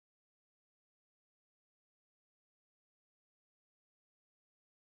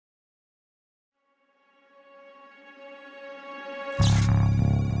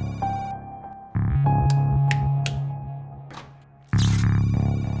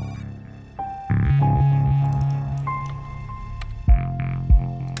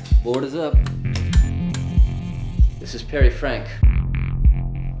Board is up. This is Perry Frank.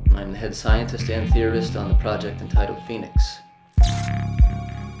 I'm the head scientist and theorist on the project entitled Phoenix.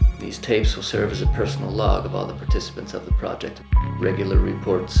 These tapes will serve as a personal log of all the participants of the project. Regular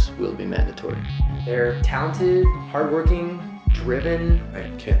reports will be mandatory. They're talented, hardworking, driven.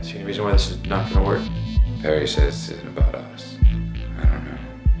 I can't see any reason why this is not going to work. Perry says this isn't about us. I don't know.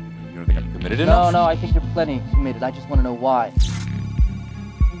 You don't think I'm committed enough? No, I think you're plenty committed. I just want to know why.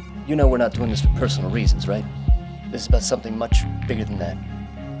 You know we're not doing this for personal reasons, right? This is about something much bigger than that.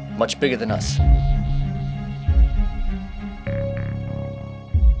 Much bigger than us.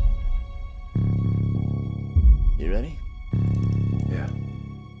 You ready? Yeah.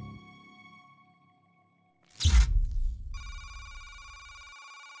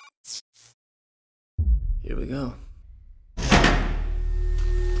 Here we go.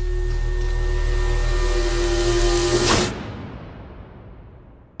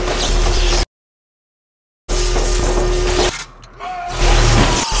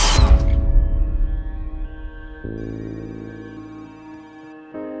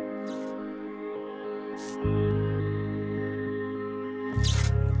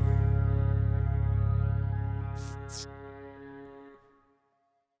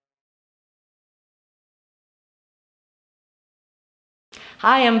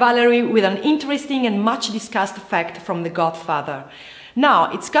 Hi, I'm Valerie with an interesting and much discussed fact from The Godfather.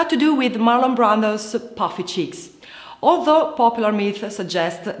 Now, it's got to do with Marlon Brando's puffy cheeks. Although popular myth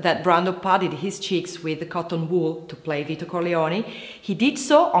suggests that Brando padded his cheeks with cotton wool to play Vito Corleone, he did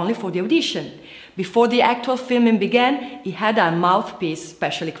so only for the audition. Before the actual filming began, he had a mouthpiece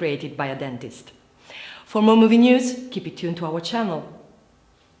specially created by a dentist. For more movie news, keep it tuned to our channel.